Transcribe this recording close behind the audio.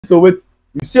So wait,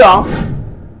 you see how?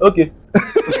 Okay.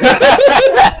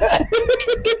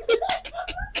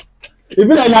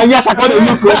 Even like Nyash, I can't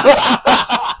look.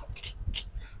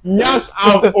 Nyash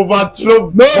have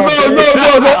overthrown. No.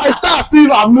 I start seeing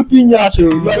I'm looking Nyash.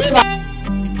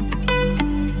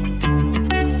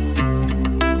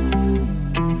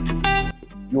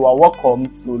 You are welcome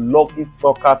to Lucky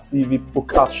Talker TV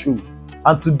podcast show,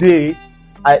 and today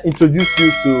I introduce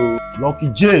you to Lucky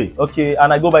J. Okay,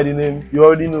 and I go by the name you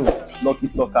already know, Lucky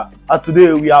Talker. And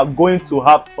today we are going to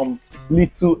have some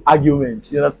little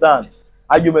arguments. You understand?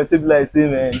 Arguments, if like say,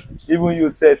 man, even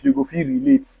yourself you go feel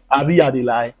relate. I be at the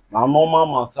lie. Now normal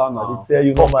matter now. I tell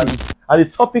you normally. And the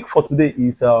topic for today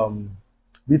is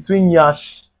between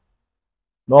Nyash,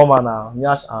 normal now,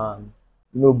 Nyash and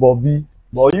Booby.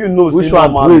 But you know, which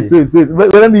one? Wait.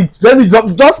 Let me drop.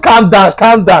 Just calm down.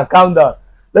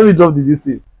 Let me drop the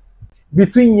DC.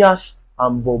 Between Nyash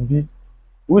and Booby,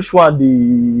 which one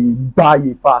they buy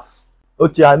a pass?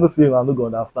 Okay, I know say I'm not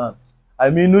gonna understand. I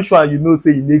mean, which one you know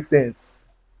say it makes sense?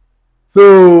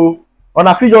 So, on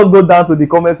a feel just go down to the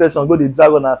comment section, go the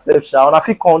drag on ourselves, shall on a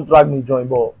feel can't drag me join,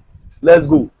 but let's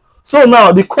go. So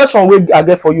now the question we I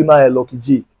get for you now, Lucky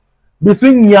G.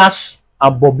 Between Nyash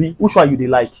and Booby, which one you they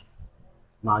like?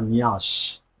 Na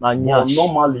Nyash. Na Nyash. But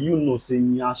normally, you know, say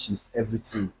Nyash is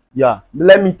everything. Yeah.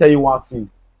 Let me tell you one thing.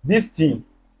 This thing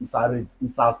is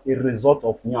as a result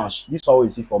of Nyash. This is what you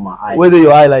see for my eye. Where do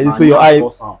your eye like this? Where your eye?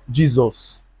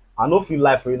 Jesus. I don't feel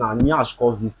like for you now. Nyash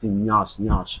calls this thing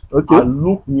Nyash. Okay. I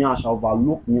look Nyash, I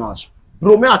overlook Nyash.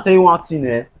 Bro, may I tell you one thing,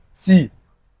 eh? See,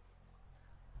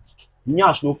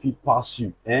 Nyash no fit pass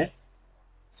you, eh?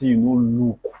 Say you no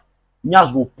look.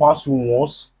 Nyash go pass you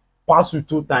once, pass you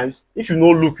 2 times. If you no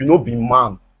look, you no be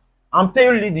man. I'm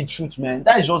telling you the truth, man.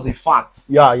 That is just a fact.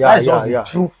 Yeah. That is just a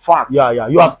true fact. Yeah.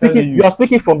 You are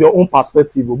speaking from your own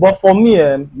perspective. But for me,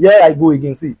 I go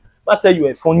again. See, I tell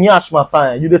you, for Nyash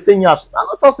matter, you they say Nyash. I'm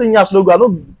not saying Nyash no go. I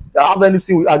don't have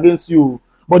anything against you.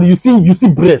 But you see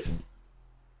breasts.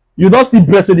 You don't see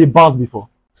breasts where they bounce before.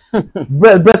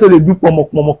 breasts where they do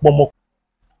pomok.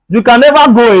 You can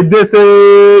never go a day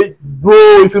say, bro,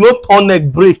 if you no turn neck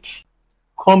break,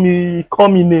 call me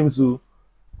names.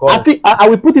 I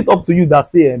will put it up to you that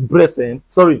say breast,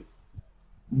 sorry,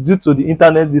 due to the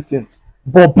internet this thing.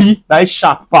 Booby, that is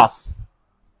sharp pass.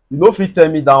 You know if you tell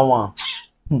me that one.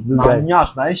 This guy.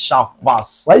 Nyash, that is sharp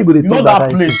pass. Why you go to know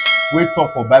that place we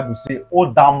talk for Bible say,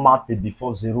 oh that matter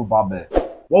before Zerubbabel.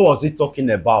 What was he talking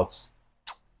about?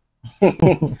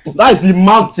 That is the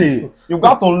mountain. You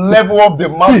got to level up the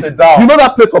mountain down. You know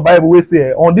that place for Bible we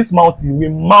say on this mountain we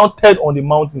mounted on the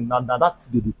mountain. Now that's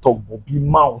the talk, Booby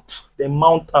mount. The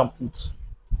mountain put.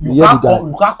 You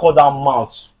can't call that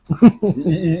mount.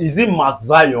 Is it Mount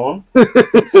Zion?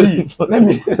 See,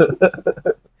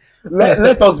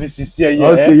 let us be sincere here.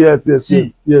 Okay, yes.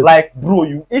 See, yes. Like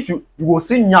bro, if you will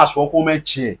see Nyash for comment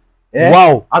chair.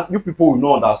 Wow. And you people will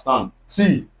not understand.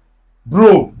 See,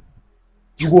 bro,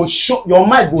 you go shock, your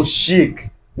mind go shake.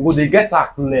 You go they get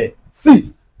her clear.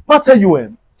 See, I tell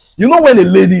you, you know when the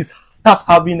ladies start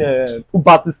having a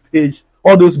puberty stage,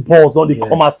 all those balls don't they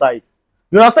come outside.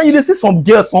 You understand? You see some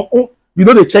girls,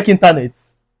 they check internet,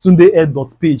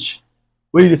 tundeair.page,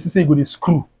 where you see go they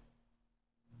screw.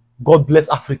 God bless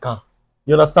Africa.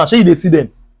 You understand? Shey you dey see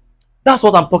them. That's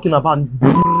what I'm talking about.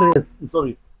 Breast.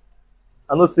 Sorry.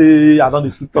 I don't say I don't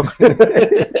need to talk.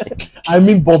 I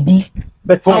mean Booby.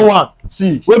 Better one.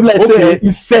 See, when like say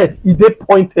he set, he dey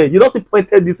pointed. You don't see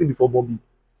pointed this thing before Booby.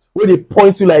 When they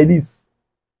point you like this.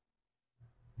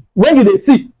 When you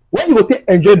go take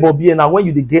enjoy Booby and when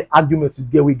you dey get arguments with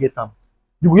get we get them.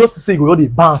 You go just say you go dey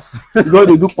bounce. You go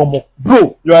dey do pomo.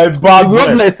 Bro, you are a bad you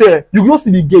go like say you go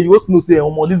see the girl, you go know say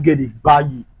this girl dey buy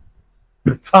you.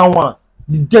 Better one.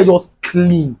 The girl just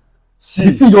clean. See,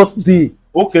 the thing just dey.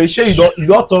 Okay, sure you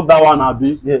don't talk that one,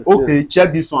 Abi. Yes. Okay, yes.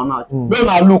 Check this one out. May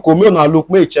una look,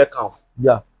 may check out.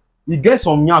 Yeah. You get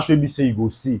some Nyash wey be say you go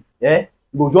see. You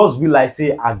go just be like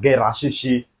say agera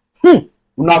sheshe.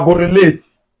 Una go relate.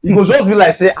 You go just be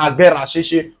like say agera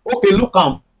sheshe. Okay, look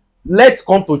let's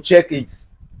come to check it.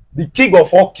 The king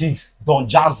of all kings, Don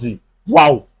Jazzy.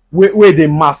 Wow. Where they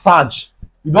massage.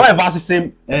 You don't ever see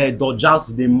same Don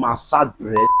Jazzy they massage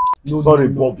breast. No, sorry,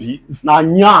 Booby. Now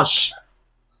Nyash.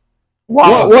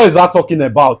 Wow. What is that talking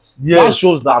about? Yes. That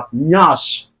shows that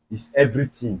Nyash is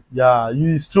everything. Yeah,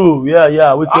 it's true.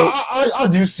 Yeah. How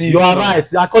do you see you it? Are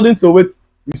right. According to what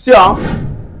you see,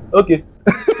 okay.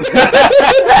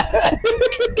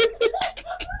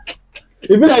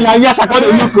 Even like Nyash,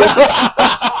 according to look.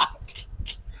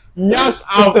 Nyash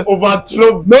Nyash have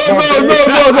overthrown. No.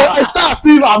 It's not as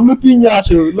if I'm looking Nyash.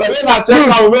 Like, When I check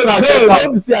out,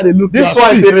 let me see how they look. This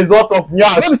one is a result of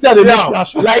Nyash. Let me see how they look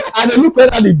Nyash. Like, and they look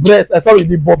whether the breast, sorry,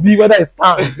 the bobby, whether it's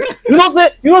stand. You know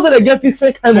say they get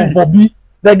different kinds of bobby.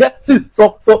 They get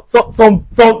some. Do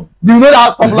you know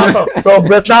that popular song? So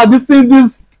breast now this thing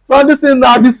this. So this thing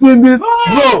now this thing this.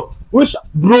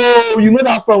 Bro, you know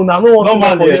that song now. No one sing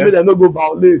that for them. Make them no go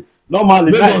violate.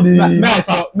 Normally, may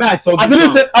I talk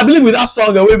I believe with that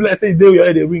song, the way like say they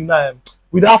will the ring now.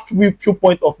 With that few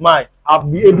point of mind, I'll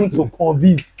be able to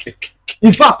convince.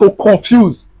 In fact, to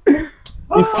confuse.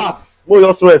 In fact, no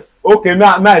just rest. Okay, may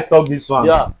I talk this one?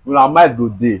 Yeah. Una might go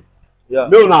there. Yeah.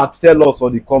 May una tell us for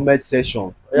the comment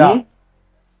section. Yeah.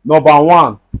 Number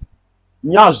one,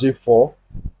 Nyash dey fall,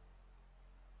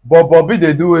 but Bobby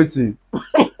dey do wetin?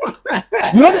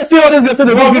 You know they say all this, they say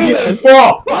they do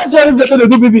BBL. Why say all this, they say they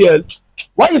do BBL?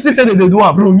 Why you think say they do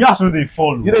am? Bro, Nyash no dey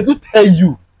fall. You dey do tell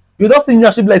you. You don't see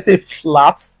Nyash be like say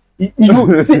flat.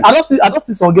 You see, I don't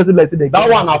see some girls be like say they That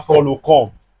one na follow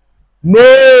come.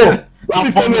 No, no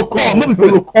be follow come. No be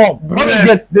follow come.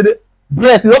 Breast,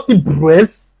 breast. You don't see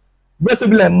breast. Breast will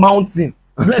be like mountain.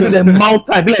 Breast is like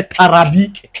mountain. Be like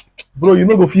Karabi. Bro, you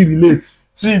no go feel relate.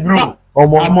 See, bro. I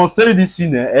must tell you this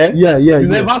thing, eh? Yeah. You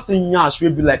never see Nyash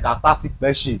will be like a classic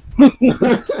machine. Me,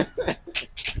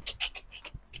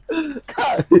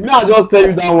 I just tell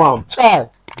you that one. Child.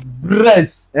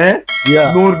 Breast, eh?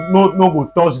 Yeah. No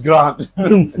go touch ground.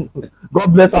 God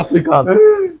bless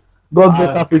African. God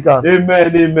bless African.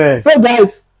 Amen. So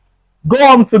guys, go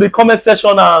on to the comment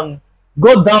section and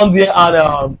go down there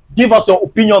and give us your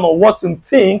opinion on what you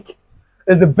think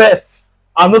is the best.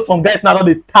 I know some guys now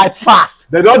they type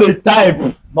fast. They don't they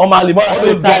type normally, but all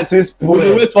those guys wait for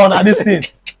this thing.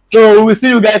 So we will see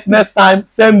you guys next time,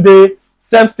 same day,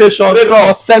 same station,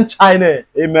 or same channel.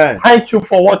 Amen. Thank you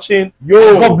for watching.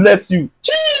 God bless you.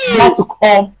 More to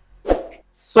come.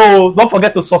 So don't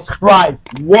forget to subscribe,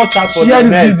 watch out for share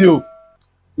this video,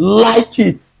 like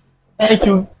it. Thank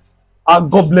you, and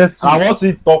God bless you. I want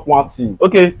to talk one thing.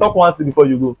 Okay, talk one thing before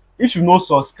you go. If you no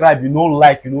subscribe, you no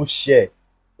like, you no share,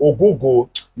 or go,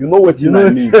 you know what you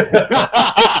mean.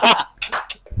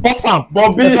 Awesome,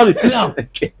 Bobby. Sorry, clear.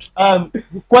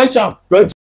 Question.